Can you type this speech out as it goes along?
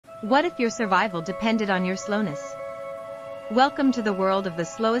What if your survival depended on your slowness? Welcome to the world of the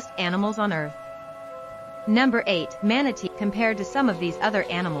slowest animals on Earth. Number 8. Manatee. Compared to some of these other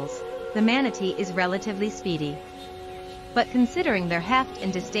animals, the manatee is relatively speedy. But considering their heft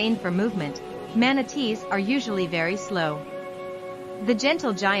and disdain for movement, manatees are usually very slow. The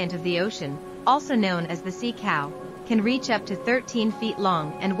gentle giant of the ocean, also known as the sea cow, can reach up to 13 feet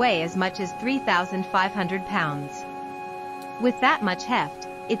long and weigh as much as 3,500 pounds. With that much heft,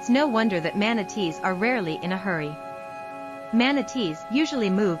 it's no wonder that manatees are rarely in a hurry. Manatees usually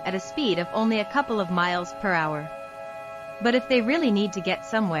move at a speed of only a couple of miles per hour. But if they really need to get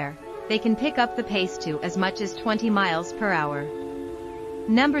somewhere, they can pick up the pace to as much as 20 miles per hour.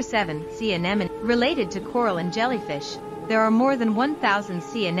 Number 7. Sea Anemone. Related to coral and jellyfish, there are more than 1,000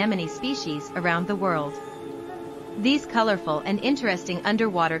 sea anemone species around the world. These colorful and interesting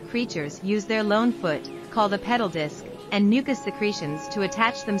underwater creatures use their lone foot, called a pedal disc, and mucus secretions to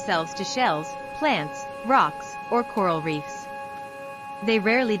attach themselves to shells, plants, rocks, or coral reefs. They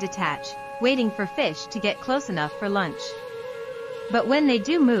rarely detach, waiting for fish to get close enough for lunch. But when they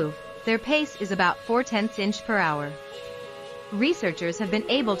do move, their pace is about 0.4 inches per hour. Researchers have been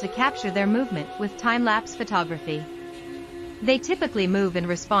able to capture their movement with time-lapse photography. They typically move in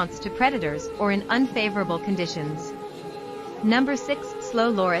response to predators or in unfavorable conditions. Number 6. Slow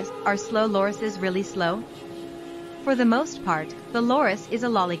loris. Are slow lorises really slow? For the most part, the loris is a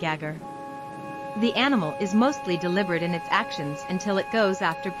lollygagger. The animal is mostly deliberate in its actions until it goes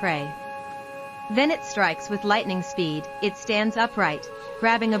after prey. Then it strikes with lightning speed. It stands upright,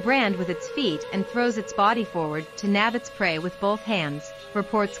 grabbing a brand with its feet and throws its body forward to nab its prey with both hands,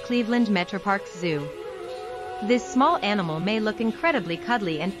 reports Cleveland Metroparks Zoo. This small animal may look incredibly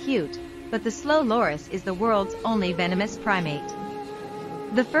cuddly and cute, but the slow loris is the world's only venomous primate.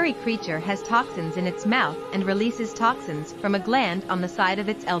 The furry creature has toxins in its mouth and releases toxins from a gland on the side of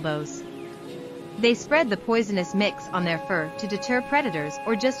its elbows. They spread the poisonous mix on their fur to deter predators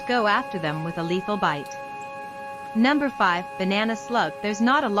or just go after them with a lethal bite. Number 5. Banana slug. There's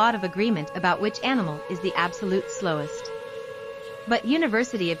not a lot of agreement about which animal is the absolute slowest. But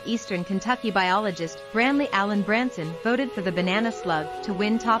University of Eastern Kentucky biologist Branley Allen Branson voted for the banana slug to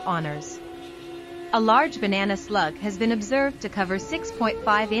win top honors. A large banana slug has been observed to cover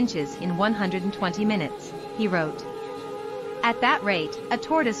 6.5 inches in 120 minutes, he wrote. At that rate, a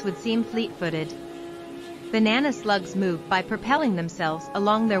tortoise would seem fleet-footed. Banana slugs move by propelling themselves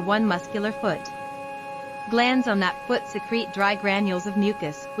along their one muscular foot. Glands on that foot secrete dry granules of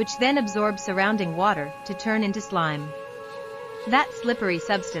mucus, which then absorb surrounding water to turn into slime. That slippery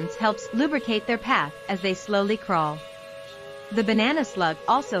substance helps lubricate their path as they slowly crawl. The banana slug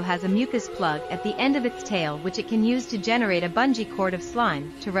also has a mucus plug at the end of its tail which it can use to generate a bungee cord of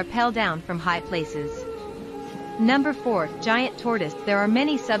slime to rappel down from high places. Number 4. Giant tortoise. There are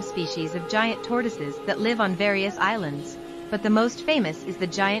many subspecies of giant tortoises that live on various islands, but the most famous is the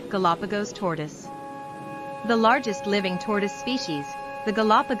giant Galapagos tortoise. The largest living tortoise species, the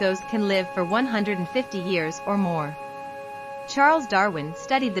Galapagos can live for 150 years or more. Charles Darwin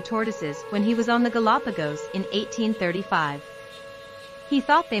studied the tortoises when he was on the Galapagos in 1835. He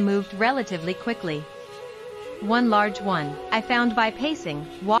thought they moved relatively quickly. One large one, I found by pacing,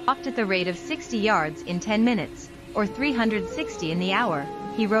 walked at the rate of 60 yards in 10 minutes, or 360 in the hour,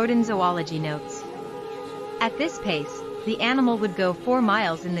 he wrote in zoology notes. At this pace, the animal would go 4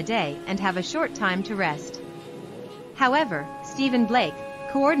 miles in the day and have a short time to rest. However, Stephen Blake,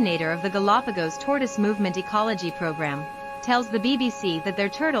 coordinator of the Galapagos Tortoise Movement Ecology Program, tells the BBC that their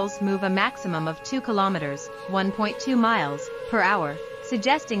turtles move a maximum of 2 kilometers, 1.2 miles, per hour,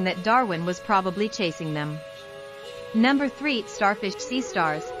 suggesting that Darwin was probably chasing them. Number 3. Starfish. Sea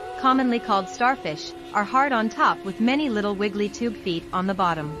stars, commonly called starfish, are hard on top with many little wiggly tube feet on the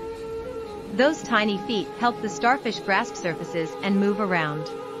bottom. Those tiny feet help the starfish grasp surfaces and move around.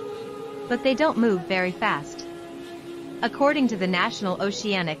 But they don't move very fast. According to the National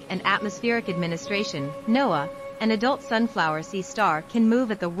Oceanic and Atmospheric Administration, NOAA, an adult sunflower sea star can move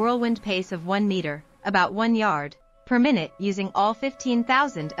at the whirlwind pace of 1 meter, about 1 yard, per minute using all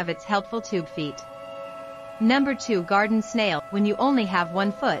 15,000 of its helpful tube feet. Number 2. Garden snail. When you only have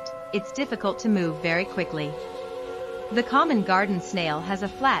 1 foot, it's difficult to move very quickly. The common garden snail has a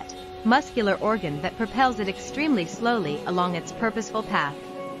flat, muscular organ that propels it extremely slowly along its purposeful path.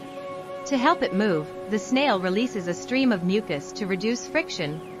 To help it move, the snail releases a stream of mucus to reduce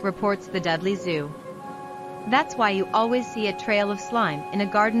friction, reports the Dudley Zoo. That's why you always see a trail of slime in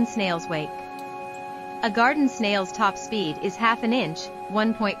a garden snail's wake. A garden snail's top speed is half an inch,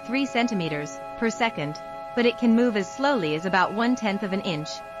 1.3 centimeters, per second, but it can move as slowly as about 1/10 of an inch,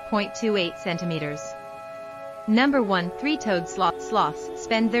 0.28 centimeters. Number 1. Three-toed sloth. Sloths.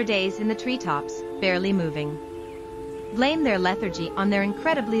 spend their days in the treetops, barely moving. Blame their lethargy on their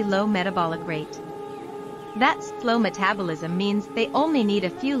incredibly low metabolic rate. That slow metabolism means they only need a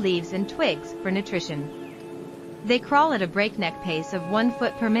few leaves and twigs for nutrition. They crawl at a breakneck pace of 1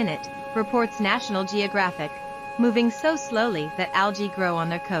 foot per minute, reports National Geographic, moving so slowly that algae grow on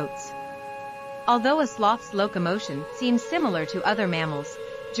their coats. Although a sloth's locomotion seems similar to other mammals,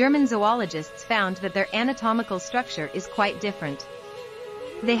 German zoologists found that their anatomical structure is quite different.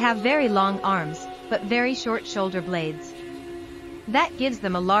 They have very long arms, but very short shoulder blades. That gives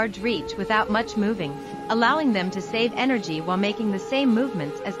them a large reach without much moving, allowing them to save energy while making the same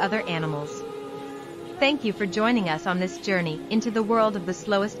movements as other animals. Thank you for joining us on this journey into the world of the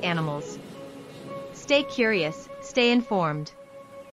slowest animals. Stay curious, stay informed.